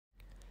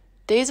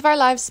Days of Our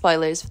Lives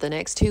spoilers for the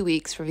next 2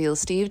 weeks reveal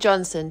Steve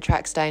Jonson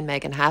tracks down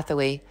Megan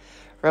Hathaway.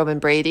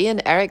 Brady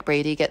and Eric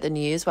Brady get the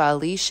news while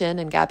Shin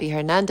and Gabi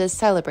Hernandez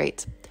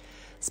celebrate.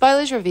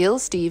 Spoilers reveal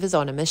Steve is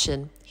on a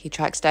mission. He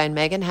tracks down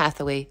Megan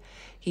Hathaway.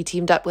 He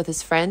teamed up with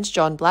his friend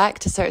John Black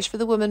to search for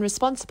the woman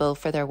responsible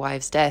for their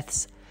wives'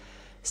 deaths.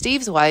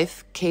 Steve's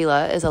wife,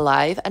 Kayla, is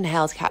alive and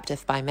held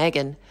captive by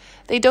Meghan.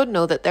 They don't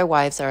know that their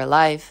wives are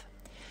alive.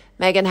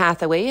 Megan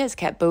Hathaway has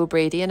kept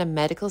Brady in a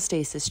medical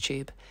stasis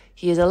tube.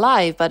 He is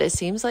alive, but it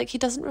seems like he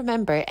doesn't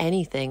remember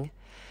anything.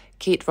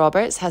 Kate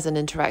Roberts has an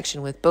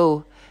interaction with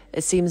Beau.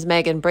 It seems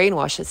Meghan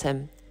brainwashes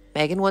him.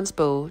 Meghan wants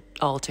Beau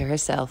all to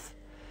herself.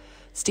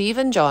 Steve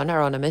and John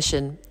are on a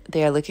mission.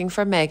 They are looking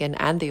for Meghan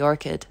and the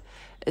orchid.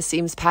 It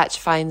seems Patch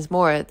finds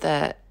more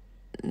that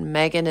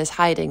Meghan is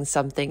hiding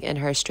something in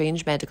her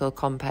strange medical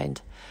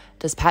compound.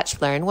 Does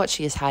Patch learn what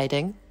she is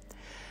hiding?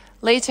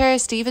 Later,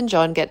 Steve and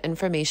John get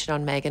information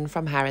on Meghan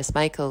from Harris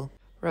Michael.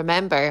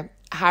 Remember,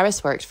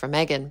 Harris worked for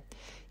Meghan.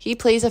 He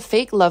plays a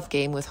fake love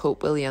game with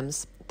Hope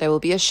Williams. There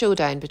will be a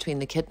showdown between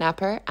the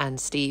kidnapper and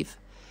Steve.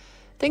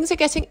 Things are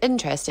getting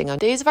interesting on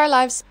Days of Our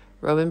Lives.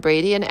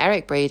 Brady and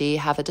Eric Brady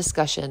have a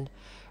discussion.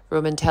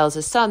 Roman tells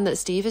his son that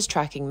Steve is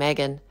tracking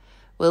Meghan.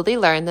 Will they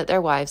learn that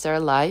their wives are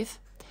alive?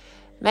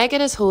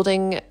 Meghan is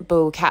holding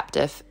Beau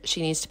captive.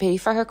 She needs to pay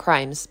for her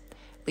crimes.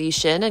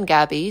 Shin and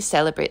Gabi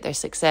celebrate their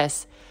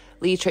success.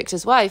 Lee tricks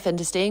his wife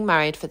into staying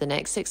married for the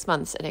next 6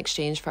 months in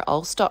exchange for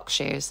all stock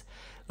shares.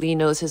 Lee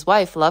knows his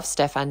wife loves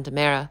Stefan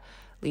Demera.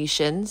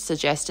 Shin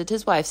suggested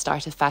his wife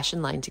start a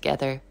fashion line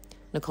together.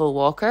 Nicole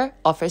Walker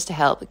offers to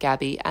help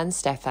Gabi and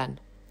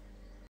Stefan.